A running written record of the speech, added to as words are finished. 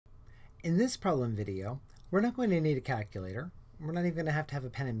In this problem video, we're not going to need a calculator. We're not even going to have a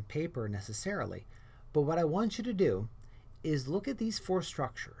pen and paper necessarily. But what I want you to do is look at these four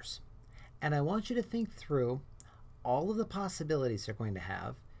structures, and I want you to think through all of the possibilities they're going to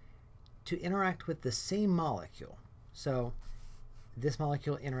have to interact with the same molecule. So this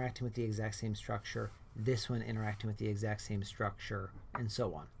molecule interacting with the exact same structure, this one interacting with the exact same structure, and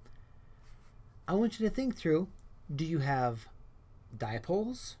so on. I want you to think through, do you have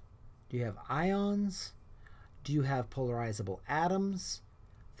dipoles? Do you have ions? Do you have polarizable atoms?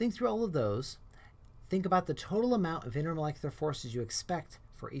 Think through all of those. Think about the total amount of intermolecular forces you expect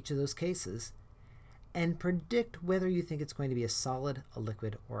for each of those cases, and predict whether you think it's going to be a solid, a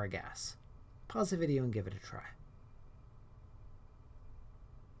liquid, or a gas. Pause the video and give it a try.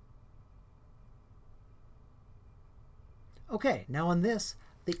 Okay, now on this,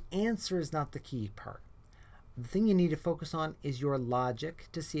 the answer is not the key part. The thing you need to focus on is your logic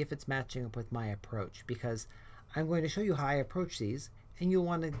to see if it's matching up with my approach, because I'm going to show you how I approach these, and you'll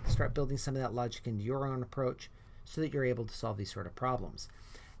want to start building some of that logic into your own approach so that you're able to solve these sort of problems.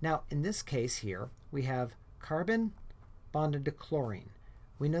 Now, in this case here, we have carbon bonded to chlorine.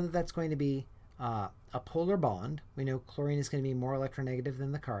 We know that that's going to be a polar bond. We know chlorine is going to be more electronegative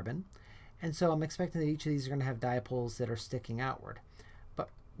than the carbon. And so I'm expecting that each of these are going to have dipoles that are sticking outward. But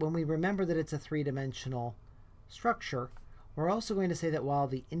when we remember that it's a three-dimensional structure, we're also going to say that while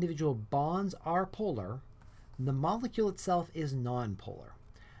the individual bonds are polar, the molecule itself is nonpolar.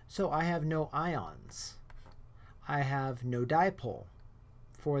 So I have no ions. I have no dipole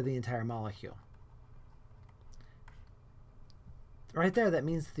for the entire molecule. Right there, that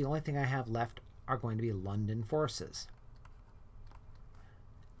means that the only thing I have left are going to be London forces.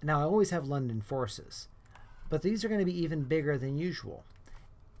 Now, I always have London forces, but these are going to be even bigger than usual.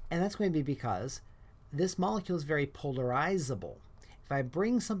 And that's going to be because this molecule is very polarizable. If I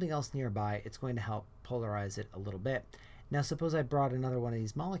bring something else nearby, it's going to help polarize it a little bit. Now, suppose I brought another one of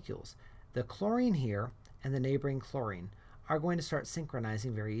these molecules. The chlorine here and the neighboring chlorine are going to start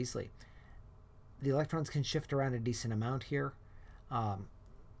synchronizing very easily. The electrons can shift around a decent amount here.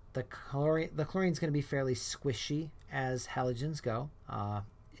 The chlorine is going to be fairly squishy as halogens go.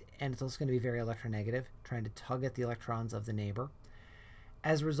 And it's also going to be very electronegative, trying to tug at the electrons of the neighbor.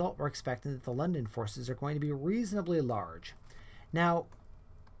 As a result, we're expecting that the London forces are going to be reasonably large. Now,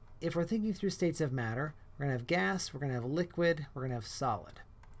 if we're thinking through states of matter, we're going to have gas, we're going to have liquid, we're going to have solid.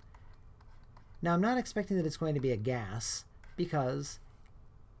 Now, I'm not expecting that it's going to be a gas because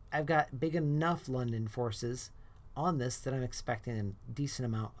I've got big enough London forces on this that I'm expecting a decent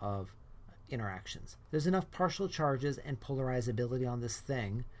amount of interactions. There's enough partial charges and polarizability on this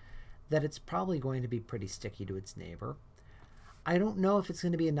thing that it's probably going to be pretty sticky to its neighbor. I don't know if it's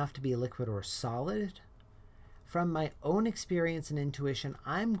going to be enough to be a liquid or a solid. From my own experience and intuition,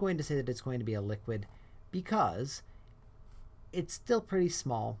 I'm going to say that it's going to be a liquid because it's still pretty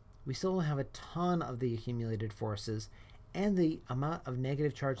small. We still don't have a ton of the accumulated forces, and the amount of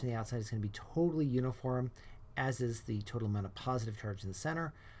negative charge on the outside is going to be totally uniform, as is the total amount of positive charge in the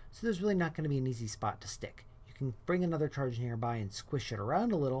center. So there's really not going to be an easy spot to stick. You can bring another charge nearby and squish it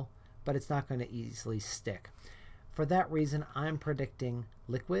around a little, but it's not going to easily stick. For that reason, I'm predicting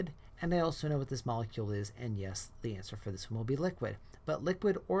liquid, and I also know what this molecule is, and yes, the answer for this one will be liquid. But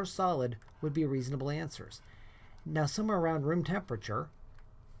liquid or solid would be reasonable answers. Now, somewhere around room temperature,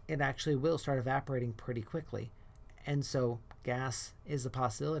 it actually will start evaporating pretty quickly, and so gas is a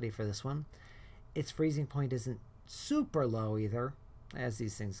possibility for this one. Its freezing point isn't super low either, as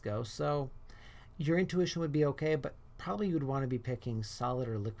these things go, so your intuition would be okay, but probably you would want to be picking solid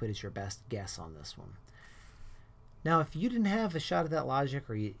or liquid as your best guess on this one. Now, if you didn't have a shot at that logic,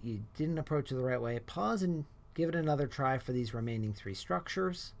 or you didn't approach it the right way, pause and give it another try for these remaining three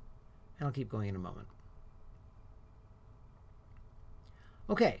structures, and I'll keep going in a moment.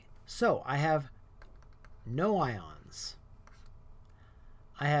 Okay, so I have no ions.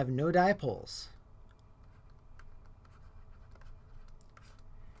 I have no dipoles.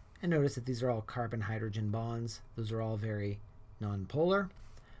 And notice that these are all carbon-hydrogen bonds. Those are all very nonpolar.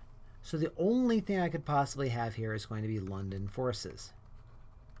 So the only thing I could possibly have here is going to be London forces.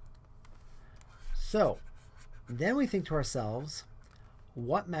 So then we think to ourselves,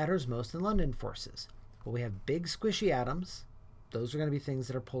 what matters most in London forces? Well, we have big squishy atoms. Those are going to be things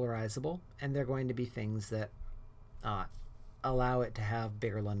that are polarizable, and they're going to be things that allow it to have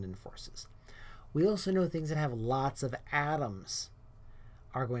bigger London forces. We also know things that have lots of atoms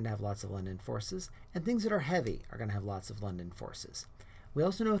are going to have lots of London forces, and things that are heavy are going to have lots of London forces. We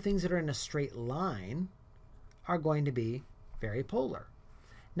also know things that are in a straight line are going to be very polar.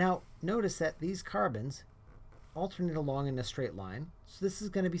 Now, notice that these carbons alternate along in a straight line. So this is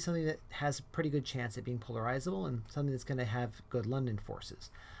going to be something that has a pretty good chance at being polarizable and something that's going to have good London forces.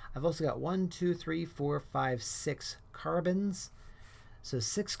 I've also got 1, 2, 3, 4, 5, 6 carbons. So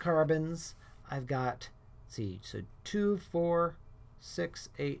 6 carbons. I've got, let's see, so 2, 4, 6,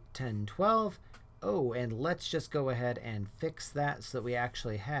 8, 10, 12. Oh, and let's just go ahead and fix that so that we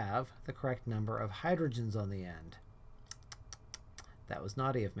actually have the correct number of hydrogens on the end. That was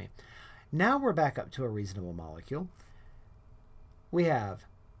naughty of me. Now we're back up to a reasonable molecule. We have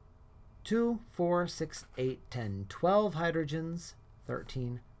 2, 4, 6, 8, 10, 12 hydrogens,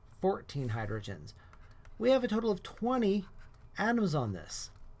 13, 14 hydrogens. We have a total of 20 atoms on this.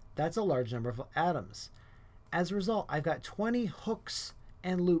 That's a large number of atoms. As a result, I've got 20 hooks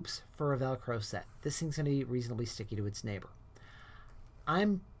and loops for a Velcro set. This thing's going to be reasonably sticky to its neighbor.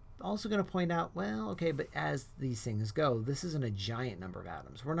 I'm also going to point out, well, okay, but as these things go, this isn't a giant number of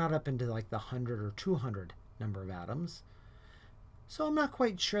atoms. We're not up into like the 100 or 200 number of atoms. So I'm not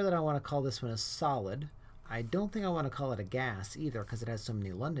quite sure that I want to call this one a solid. I don't think I want to call it a gas either because it has so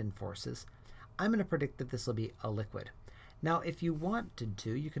many London forces. I'm going to predict that this will be a liquid. Now, if you wanted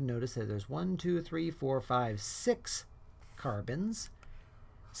to, you can notice that there's 1, 2, 3, 4, 5, 6 carbons.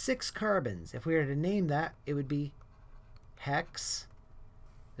 6 carbons. If we were to name that, it would be hex.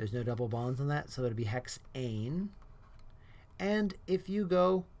 There's no double bonds on that, so it would be hexane. And if you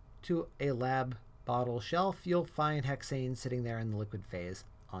go to a lab bottle shelf, you'll find hexane sitting there in the liquid phase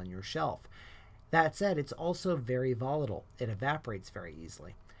on your shelf. That said, it's also very volatile. It evaporates very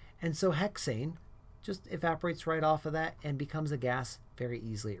easily. And so hexane just evaporates right off of that and becomes a gas very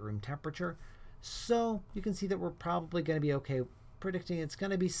easily at room temperature. So you can see that we're probably going to be okay predicting it's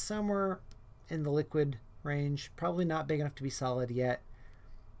going to be somewhere in the liquid range, probably not big enough to be solid yet,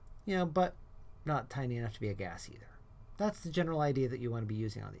 you know, but not tiny enough to be a gas either. That's the general idea that you want to be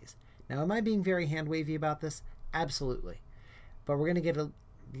using on these. Now, am I being very hand-wavy about this? Absolutely. But we're going to get a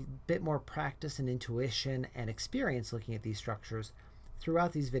bit more practice and intuition and experience looking at these structures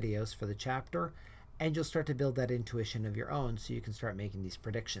throughout these videos for the chapter, and you'll start to build that intuition of your own so you can start making these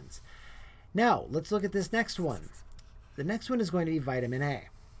predictions. Now, let's look at this next one. The next one is going to be vitamin A.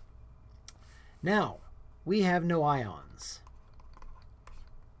 Now, we have no ions.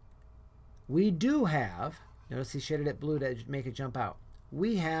 We do have, notice he shaded it blue to make it jump out.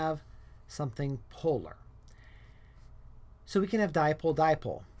 We have something polar. So we can have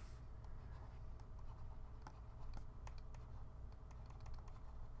dipole-dipole.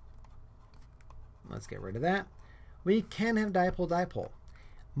 Let's get rid of that. We can have dipole-dipole.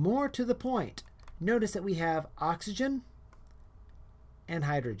 More to the point, notice that we have oxygen and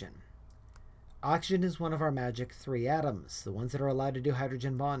hydrogen. Oxygen is one of our magic 3 atoms, the ones that are allowed to do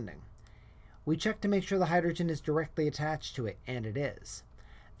hydrogen bonding. We check to make sure the hydrogen is directly attached to it, and it is.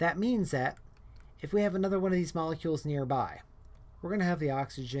 That means that if we have another one of these molecules nearby, we're going to have the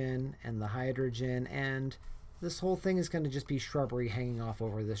oxygen and the hydrogen, and this whole thing is going to just be shrubbery hanging off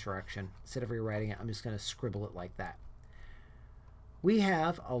over this direction. Instead of rewriting it, I'm just going to scribble it like that. We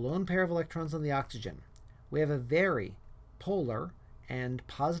have a lone pair of electrons on the oxygen. We have a very polar and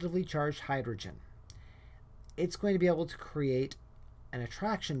positively charged hydrogen. It's going to be able to create an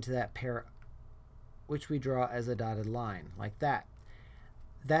attraction to that pair, which we draw as a dotted line, like that.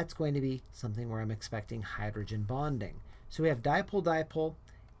 That's going to be something where I'm expecting hydrogen bonding. So we have dipole-dipole,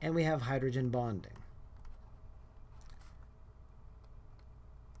 and we have hydrogen bonding.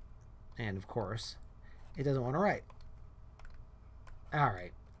 And of course, it doesn't want to write. All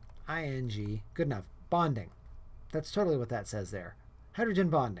right, ing, good enough. Bonding. That's totally what that says there. Hydrogen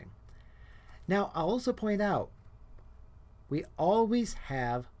bonding. Now, I'll also point out, we always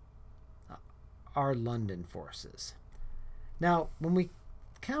have our London forces. Now, when we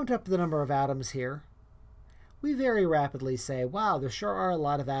count up the number of atoms here, we very rapidly say, wow, there sure are a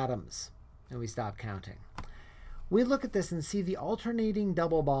lot of atoms, and we stop counting. We look at this and see the alternating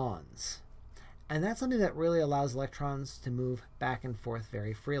double bonds, and that's something that really allows electrons to move back and forth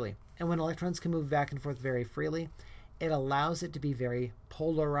very freely. And when electrons can move back and forth very freely, it allows it to be very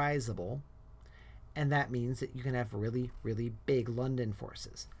polarizable, and that means that you can have really, really big London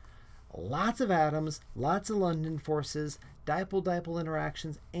forces. Lots of atoms, lots of London forces, dipole-dipole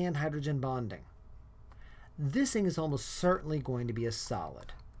interactions, and hydrogen bonding. This thing is almost certainly going to be a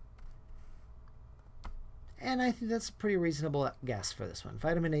solid. And I think that's a pretty reasonable guess for this one.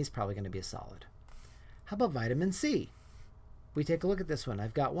 Vitamin A is probably going to be a solid. How about vitamin C? We take a look at this one.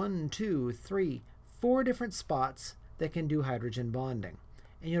 I've got 1, 2, 3, 4 different spots that can do hydrogen bonding.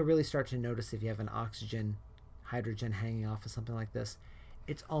 And you'll really start to notice if you have an oxygen, hydrogen hanging off of something like this,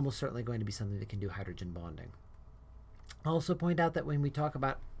 it's almost certainly going to be something that can do hydrogen bonding. I'll also point out that when we talk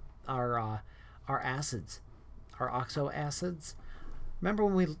about our acids, our oxo acids. Remember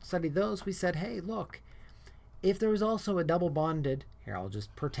when we studied those, we said, hey, look, if there was also a double bonded, here I'll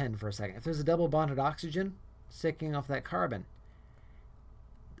just pretend for a second, if there's a double bonded oxygen sticking off that carbon,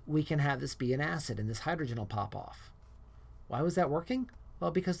 we can have this be an acid and this hydrogen will pop off. Why was that working?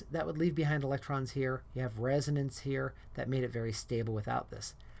 Well, because that would leave behind electrons here. You have resonance here that made it very stable without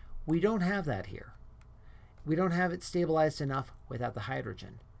this. We don't have that here. We don't have it stabilized enough without the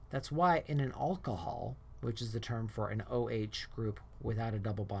hydrogen. That's why in an alcohol, which is the term for an OH group without a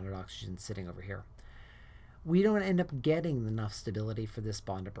double bonded oxygen sitting over here, we don't end up getting enough stability for this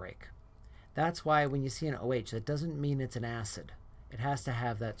bond to break. That's why when you see an OH, that doesn't mean it's an acid. It has to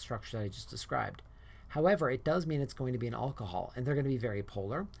have that structure that I just described. However, it does mean it's going to be an alcohol, and they're going to be very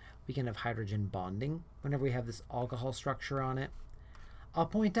polar. We can have hydrogen bonding whenever we have this alcohol structure on it. I'll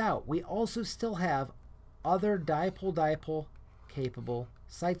point out, we also still have other dipole-dipole capable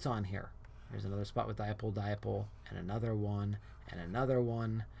sites on here. There's another spot with dipole-dipole, and another one, and another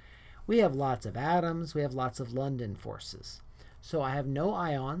one. We have lots of atoms. We have lots of London forces. So I have no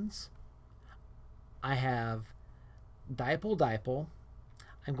ions. I have dipole-dipole.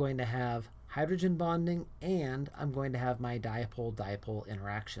 I'm going to have hydrogen bonding, and I'm going to have my dipole-dipole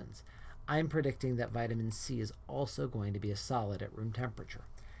interactions. I'm predicting that vitamin C is also going to be a solid at room temperature.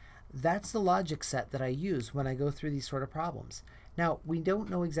 That's the logic set that I use when I go through these sort of problems. Now, we don't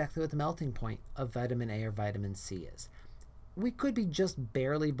know exactly what the melting point of vitamin A or vitamin C is. We could be just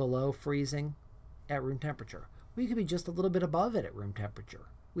barely below freezing at room temperature. We could be just a little bit above it at room temperature.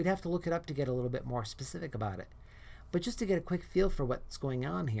 We'd have to look it up to get a little bit more specific about it. But just to get a quick feel for what's going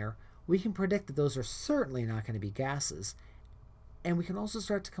on here, we can predict that those are certainly not going to be gases. And we can also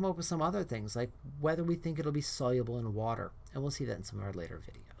start to come up with some other things, like whether we think it'll be soluble in water. And we'll see that in some of our later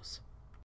videos.